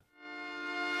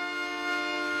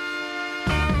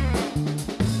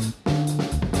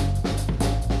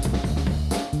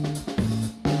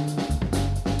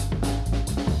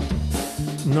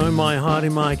No mai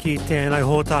haere mai ki tēnei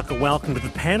hōtaka. Welcome to the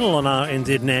panel on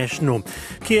RNZ National.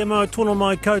 Kia mau tono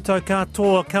mai koutou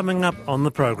katoa coming up on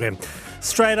the program.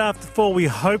 Straight after 4, we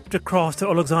hope to cross to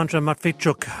Alexandra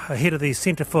Matvichuk, head of the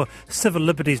Centre for Civil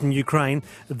Liberties in Ukraine.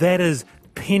 That is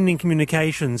pending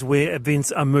communications where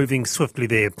events are moving swiftly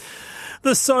there.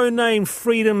 The so-named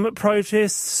freedom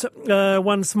protests,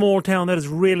 one small town that is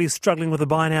really struggling with a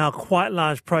by now quite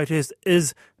large protest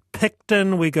is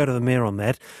Picton. We go to the mayor on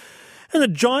that. And the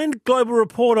giant global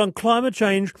report on climate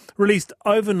change released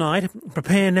overnight.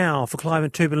 Prepare now for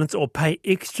climate turbulence or pay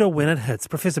extra when it hits.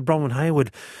 Professor Bronwyn Hayward,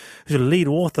 who's a lead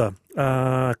author,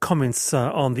 comments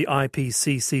on the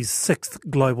IPCC's 6th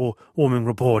global warming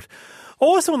report.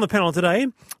 Also on the panel today,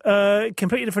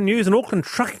 completely different news, an Auckland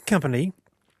trucking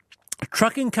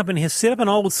company has set up an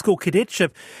old school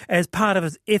cadetship as part of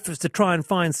its efforts to try and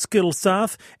find skilled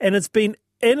staff, and it's been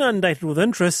inundated with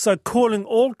interest, so calling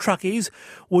all truckies,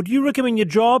 would you recommend your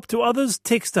job to others?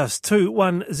 Text us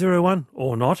 2101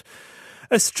 or not.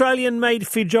 Australian-made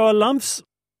Fijoa lumps,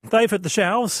 they've hit the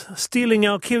shelves, stealing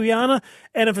our Kiwiana,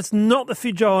 and if it's not the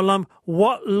Fijoa lump,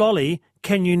 what lolly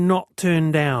can you not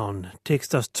turn down?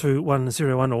 Text us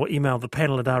 2101 or email the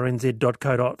panel at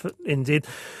rnz.co.nz.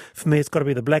 For me, it's got to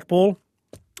be the black ball.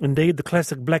 Indeed, the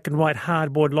classic black and white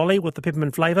hard-boiled lolly with the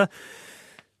peppermint flavour.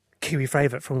 Kiwi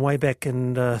favourite from way back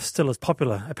and still as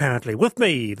popular, apparently. With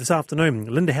me this afternoon,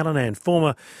 Lynda Hallinan,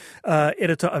 former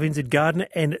editor of NZ Gardener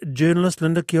and journalist.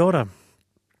 Lynda, kia ora.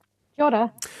 Kia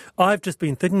ora. I've just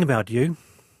been thinking about you.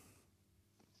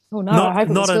 Oh no, I hope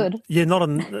it was good. Yeah, not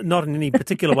in any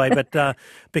particular way, but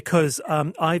because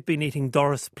I've been eating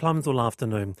Doris plums all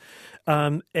afternoon.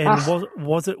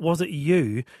 Was it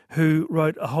you who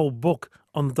wrote a whole book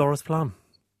on the Doris plum?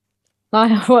 No,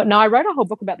 I wrote a whole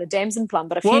book about the damson plum,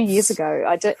 but a few years ago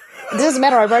I did. It doesn't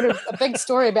matter. I wrote a big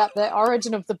story about the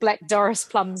origin of the black Doris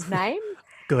plum's name.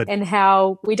 Good. And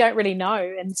how we don't really know.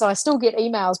 And so I still get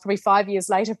emails probably 5 years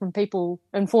later from people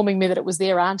informing me that it was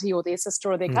their auntie or their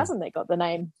sister or their cousin that got the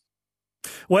name.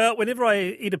 Well, whenever I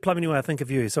eat a plum anyway, I think of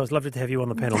you, so it's lovely to have you on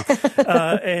the panel.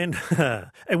 And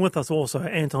with us also,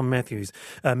 Anton Matthews,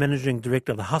 Managing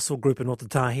Director of the Hustle Group in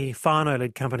Otatahi,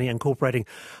 whānau-led company incorporating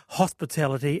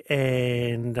hospitality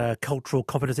and cultural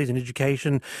competencies in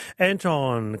education.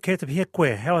 Anton, kia te pia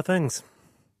koe, how are things?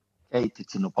 Hey, te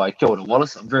tino pai. Kia ora,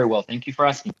 Wallace. I'm very well. Thank you for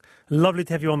asking. Lovely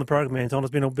to have you on the program, Anton.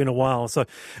 It's been a while. So,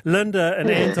 Lynda and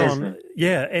Anton,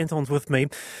 Anton's with me.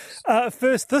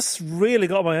 First, this really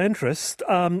got my interest.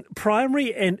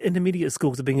 Primary and intermediate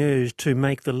schools are being urged to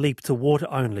make the leap to water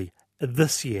only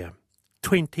this year,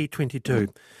 2022.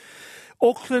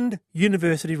 Auckland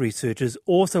University researchers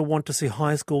also want to see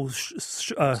high schools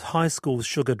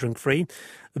sugar drink free.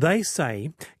 They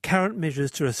say current measures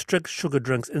to restrict sugar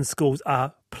drinks in schools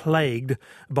are plagued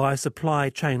by supply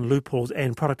chain loopholes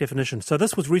and product definition. So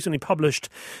this was recently published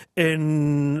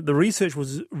the research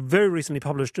was very recently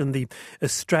published in the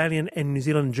Australian and New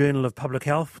Zealand Journal of Public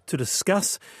Health. To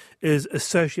discuss is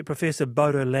Associate Professor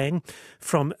Bodo Lang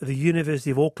from the University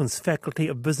of Auckland's Faculty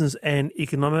of Business and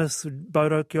Economics.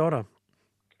 Bodo, kia ora.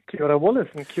 Kia ora, Wallace,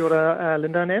 and kia ora,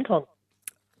 Lynda and Anton.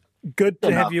 Good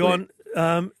to have you on.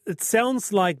 It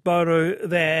sounds like, Bodo,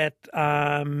 that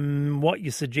what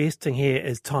you're suggesting here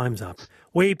is time's up.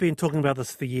 We've been talking about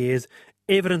this for years.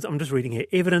 Evidence, I'm just reading here,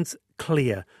 evidence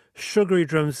clear. Sugary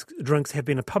drinks have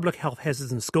been a public health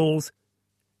hazard in schools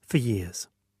for years.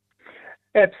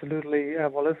 Absolutely,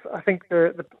 Wallace. I think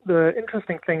the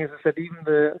interesting thing is that even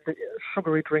the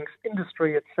sugary drinks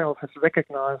industry itself has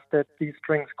recognized that these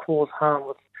drinks cause harm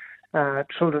with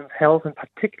children's health and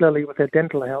particularly with their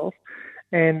dental health.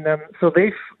 And so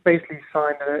they've basically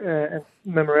signed a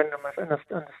memorandum of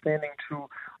understanding to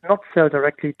not sell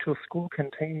directly to school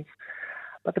canteens.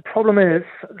 But the problem is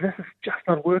this is just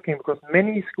not working because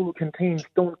many school canteens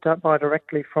don't buy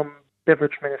directly from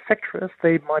beverage manufacturers.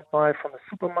 They might buy from a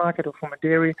supermarket or from a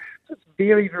dairy. So it's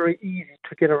very, very easy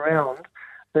to get around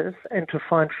this and to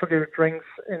find sugary drinks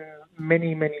in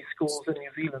many, many schools in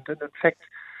New Zealand. And in fact,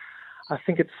 I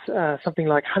think it's something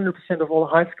like 100% of all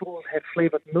high schools have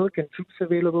flavoured milk and juice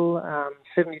available.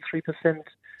 73%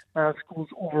 schools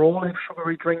overall have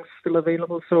sugary drinks still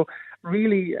available. So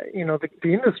really,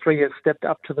 the industry has stepped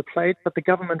up to the plate, but the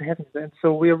government hasn't. And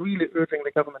so we are really urging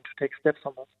the government to take steps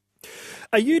on this.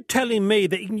 Are you telling me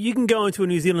that you can go into a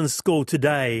New Zealand school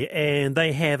today and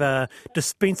they have a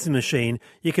dispensing machine,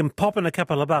 you can pop in a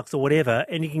couple of bucks or whatever,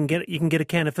 and you can get a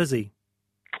can of fizzy?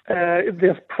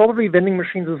 There's probably vending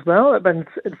machines as well, but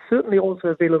it's certainly also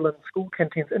available in school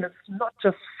canteens. And it's not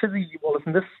just fizzy, Wallace,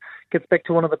 and this gets back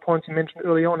to one of the points you mentioned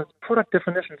early on, it's product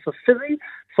definition. So fizzy,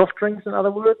 soft drinks in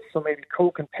other words, so maybe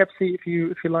Coke and Pepsi if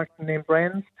you like to name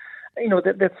brands.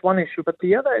 that's one issue. But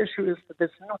the other issue is that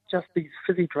it's not just these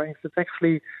fizzy drinks. It's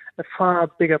actually a far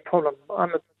bigger problem. I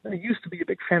used to be a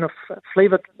big fan of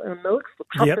flavored milk, so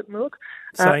chocolate milk.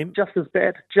 Same. Just as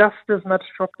bad, just as much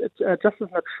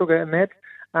sugar in that.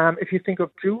 If you think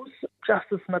of juice, just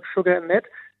as much sugar in that.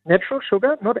 Natural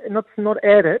sugar, not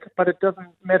added, but it doesn't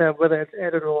matter whether it's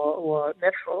added or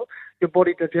natural. Your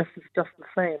body digests it just the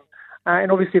same.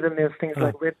 And obviously then there's things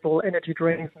like Red Bull, energy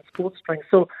drinks, and sports drinks.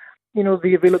 So,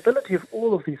 the availability of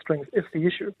all of these drinks is the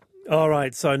issue. All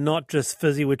right, so not just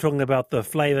fizzy. We're talking about the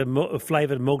flavoured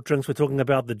milk drinks. We're talking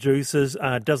about the juices.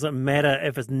 It doesn't matter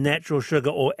if it's natural sugar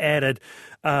or added.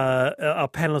 Our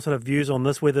panellists have views on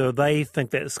this, whether they think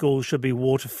that schools should be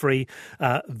water-free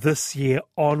this year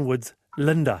onwards.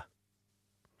 Lynda.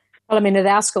 Well, I mean, at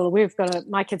our school,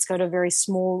 my kids go to a very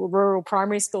small rural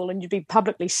primary school, and you'd be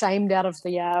publicly shamed out of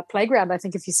the playground, I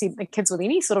think, if you see the kids with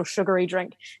any sort of sugary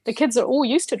drink. The kids are all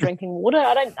used to drinking water.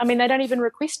 They don't even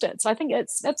request it. So I think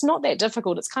it's not that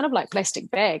difficult. It's kind of like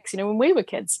plastic bags. When we were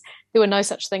kids, there were no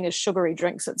such thing as sugary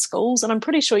drinks at schools, and I'm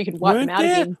pretty sure you could wipe them out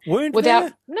again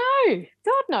without. No,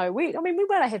 God no. We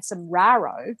might have had some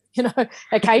Raro.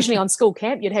 Occasionally on school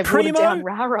camp, you'd have watered down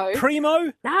Raro.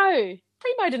 Primo? No.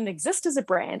 Primo didn't exist as a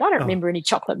brand. I don't remember any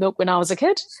chocolate milk when I was a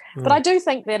kid. But I do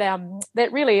think that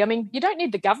that really, you don't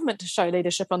need the government to show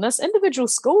leadership on this. Individual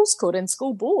schools could, and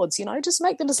school boards, just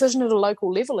make the decision at a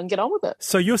local level and get on with it.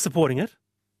 So you're supporting it?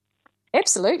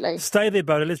 Absolutely. Stay there,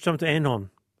 Boda. Let's jump to Anton.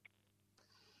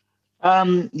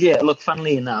 Look,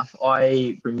 funnily enough,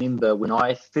 I remember when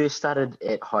I first started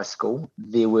at high school,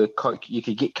 there were Coke. You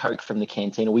could get Coke from the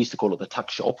canteen, or we used to call it the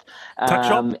tuck shop. Tuck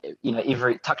shop?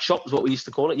 Every tuck shop is what we used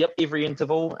to call it. Yep, every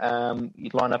interval,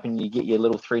 you'd line up and you get your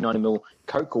little 390ml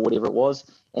Coke or whatever it was.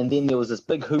 And then there was this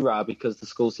big hoorah because the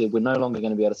school said we're no longer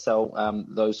going to be able to sell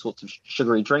those sorts of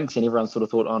sugary drinks, and everyone sort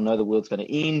of thought, oh no, the world's going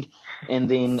to end. And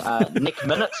then next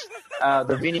minute,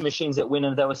 the vending machines that went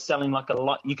in, they were selling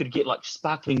you could get like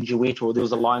sparkling duet, or there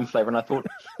was a lime flavour, and I thought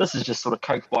this is just sort of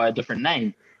Coke by a different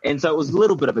name. And so it was a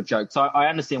little bit of a joke. So I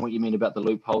understand what you mean about the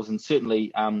loopholes, and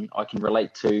certainly I can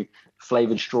relate to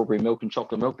flavoured strawberry milk and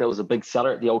chocolate milk. That was a big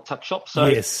seller at the old tuck shop. So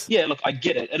yes. Yeah, look, I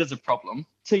get it. It is a problem.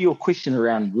 To your question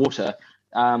around water,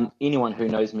 anyone who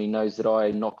knows me knows that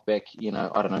I knock back, I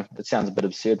don't know, it sounds a bit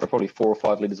absurd, but probably 4 or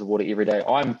 5 litres of water every day.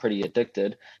 I'm pretty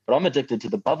addicted, but I'm addicted to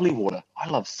the bubbly water. I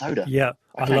love soda. Yeah,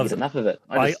 I can't get enough of it.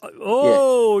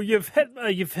 You've had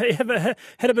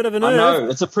a bit of an I know,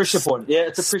 it's a pressure point. Yeah,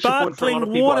 it's a pressure point for a lot of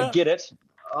people. Water. I get it.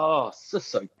 Oh, it's just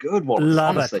so good, Wallace.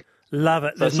 Love honestly. it. Love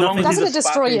it. So doesn't it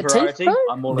destroy your teeth, though?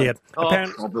 I'm all in.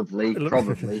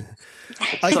 Probably.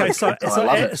 Okay,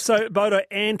 so Bodo,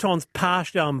 Anton's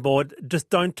partially on board. Just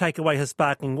don't take away his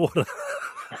sparkling water.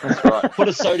 That's right. Put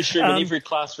a soda stream in every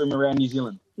classroom around New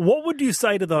Zealand. What would you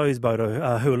say to those,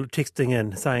 Bodo, who are texting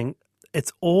in saying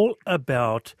it's all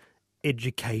about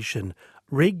education?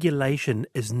 Regulation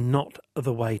is not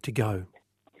the way to go.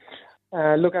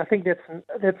 Look, I think that's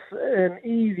an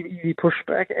easy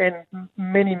pushback, and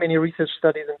many research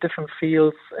studies in different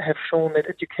fields have shown that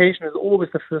education is always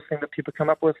the first thing that people come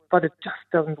up with, but it just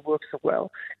doesn't work so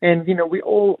well. And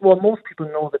most people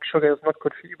know that sugar is not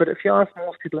good for you, but if you ask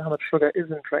most people how much sugar is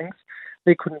in drinks,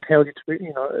 they couldn't tell you.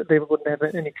 They wouldn't have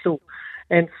any clue.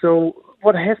 And so,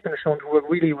 what has been shown to work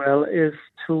really well is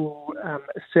to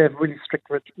have really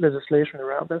strict legislation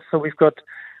around this. So we've got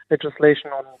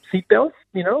legislation on seatbelts.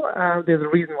 There's a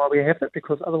reason why we have it,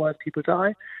 because otherwise people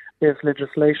die. There's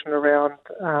legislation around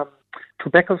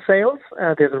tobacco sales.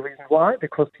 There's a reason why,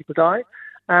 because people die.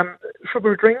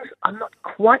 Sugary drinks are not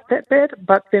quite that bad,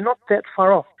 but they're not that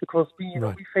far off, because we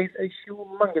face a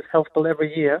humongous health bill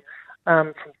every year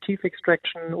from teeth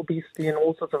extraction, obesity, and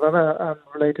all sorts of other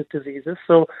related diseases.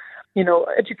 So,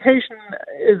 education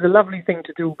is a lovely thing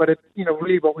to do, but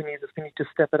really what we need to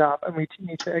step it up, and we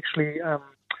need to actually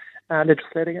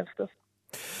legislate against this.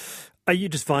 Are you,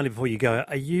 just finally before you go,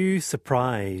 are you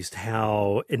surprised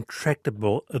how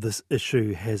intractable this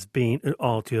issue has been in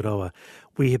Aotearoa?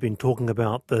 We have been talking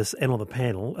about this, and on the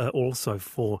panel also,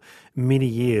 for many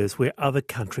years, where other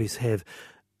countries have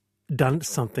done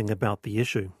something about the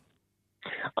issue.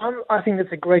 I think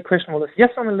that's a great question, Wallace. Yes,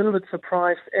 I'm a little bit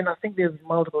surprised, and I think there's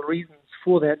multiple reasons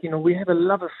for that. We have a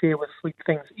love affair with sweet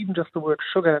things. Even just the word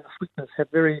sugar and sweetness have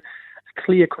very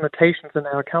clear connotations in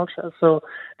our culture. So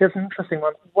there's an interesting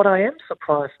one. What I am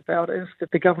surprised about is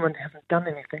that the government hasn't done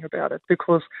anything about it,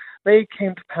 because they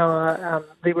came to power,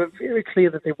 they were very clear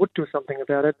that they would do something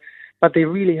about it, but they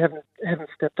really haven't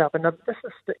stepped up. And this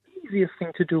is the easiest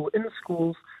thing to do in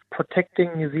schools,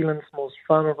 protecting New Zealand's most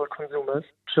vulnerable consumers,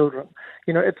 children.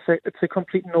 It's a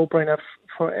complete no-brainer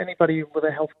for anybody with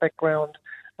a health background.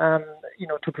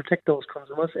 to protect those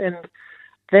consumers. And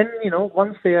then,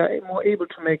 once they are more able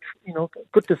to make,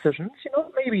 good decisions,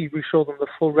 maybe we show them the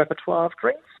full repertoire of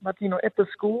drinks. But, at the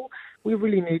school, we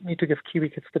really need to give Kiwi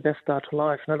kids the best start to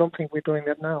life. And I don't think we're doing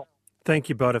that now. Thank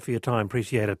you, Bodo, for your time.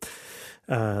 Appreciate it.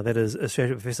 That is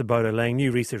Associate Professor Bodo Lang.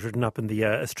 New research written up in the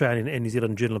Australian and New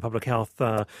Zealand Journal of Public Health,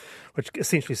 which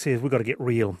essentially says we've got to get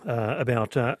real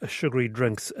about sugary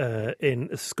drinks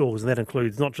in schools. And that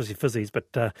includes not just your fizzies,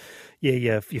 but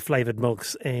your flavoured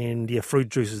milks and your fruit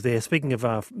juices there. Speaking of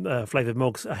flavoured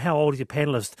milks, how old is your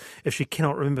panellist if she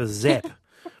cannot remember Zap?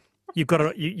 You've got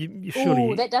to, you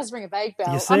surely... Oh, that does ring a vague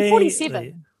bell. See, I'm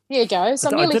 47. There you go. So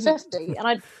I'm nearly 50.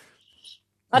 And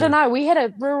I don't know. We had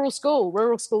a rural school.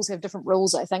 Rural schools have different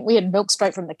rules, I think. We had milk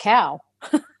straight from the cow.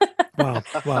 Wow.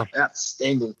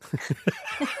 Outstanding.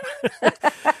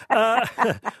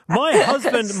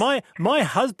 My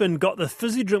husband got the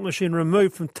fizzy drink machine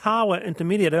removed from Tawa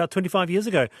Intermediate about 25 years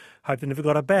ago. Hope they never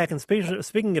got it back. And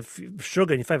speaking of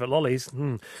sugar and your favourite lollies,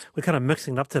 we're kind of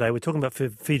mixing it up today. We're talking about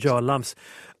Feijoa lumps.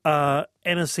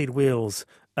 Aniseed wheels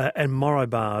and Morrow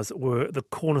bars were the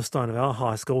cornerstone of our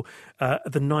high school, the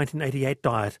 1988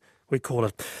 diet, we call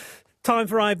it. Time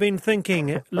for I've Been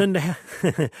Thinking. Lynda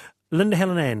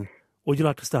Hallinan, would you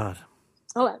like to start?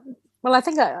 Well, I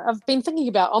think I've been thinking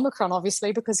about Omicron,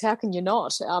 obviously, because how can you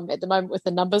not at the moment with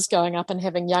the numbers going up and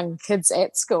having young kids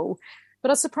at school? But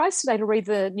I was surprised today to read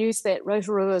the news that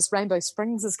Rotorua's Rainbow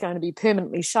Springs is going to be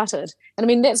permanently shuttered. And I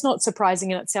mean, that's not surprising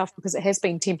in itself because it has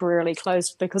been temporarily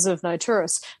closed because of no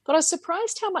tourists. But I was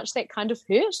surprised how much that kind of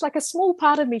hurt. Like a small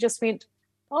part of me just went,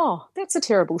 oh, that's a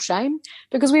terrible shame,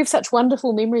 because we have such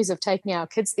wonderful memories of taking our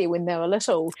kids there when they were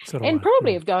little and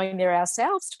probably of going there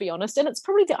ourselves, to be honest. And it's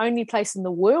probably the only place in the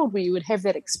world where you would have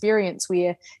that experience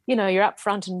where, you're up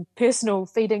front and personal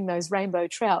feeding those rainbow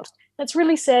trout. It's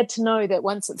really sad to know that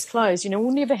once it's closed,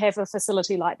 we'll never have a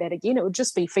facility like that again. It would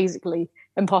just be physically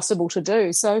impossible to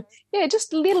do. So, yeah,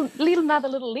 just another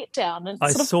little letdown. And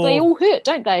they all hurt,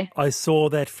 don't they? I saw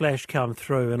that flash come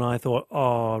through and I thought,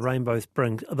 Rainbow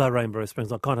Springs,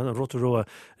 not kind of Rotorua,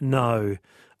 no.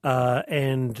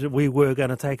 And we were going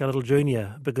to take a little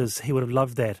junior because he would have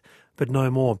loved that, but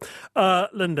no more.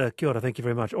 Lynda, kia ora, thank you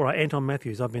very much. All right, Anton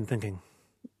Matthews, I've been thinking.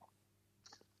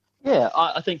 Yeah,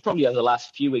 I think probably over the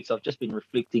last few weeks I've just been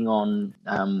reflecting on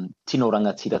tino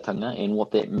rangatiratanga and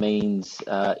what that means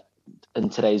in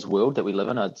today's world that we live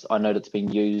in. I know that it's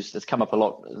been used, it's come up a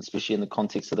lot, especially in the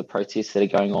context of the protests that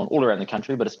are going on all around the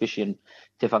country, but especially in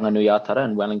Te Whanganui-a-Tara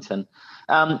in Wellington.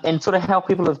 And sort of how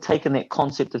people have taken that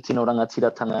concept of tino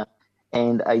rangatiratanga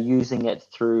and are using it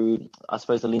through, I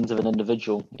suppose, the lens of an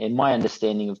individual. And my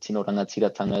understanding of tino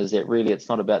rangatiratanga is that really it's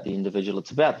not about the individual,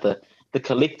 it's about the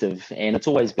collective, and it's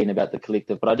always been about the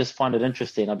collective. But I just find it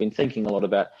interesting. I've been thinking a lot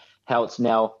about how it's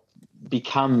now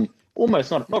become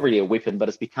almost not really a weapon, but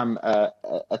it's become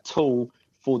a tool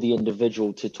for the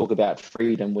individual to talk about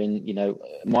freedom when,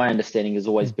 my understanding has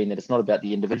always been that it's not about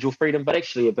the individual freedom, but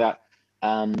actually about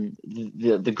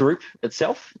the group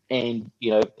itself and,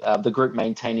 the group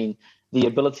maintaining the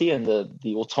ability and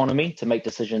the autonomy to make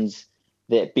decisions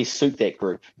that best suit that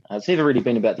group. It's never really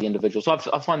been about the individual. So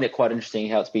I find that quite interesting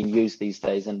how it's being used these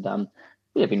days, and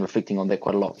I've been reflecting on that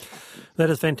quite a lot. That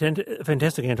is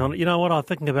fantastic, Anton. You know what, I'm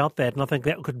thinking about that, and I think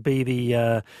that could be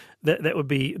that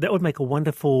would make a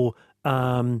wonderful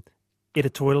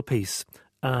editorial piece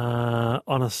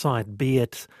on a site, be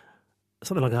it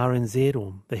something like RNZ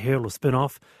or the Herald or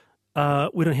Spin-Off.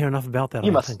 We don't hear enough about that.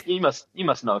 You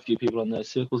must know a few people in those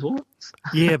circles, Will.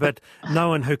 Yeah, but no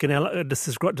one who can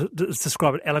describe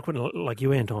it eloquently like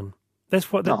you, Anton. That's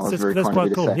quite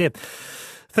cool. Yeah,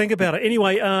 think about it.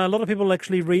 Anyway, a lot of people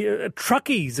actually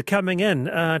truckies are coming in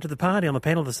to the party on the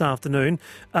panel this afternoon.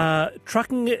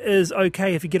 Trucking is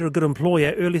okay if you get a good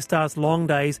employer. Early starts, long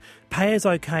days. Pay is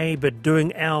okay, but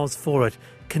doing hours for it.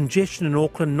 Congestion in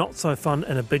Auckland, not so fun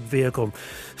in a big vehicle.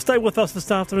 Stay with us this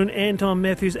afternoon, Anton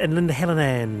Matthews and Lynda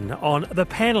Hallinan on the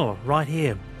panel right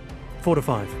here, 4 to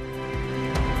 5.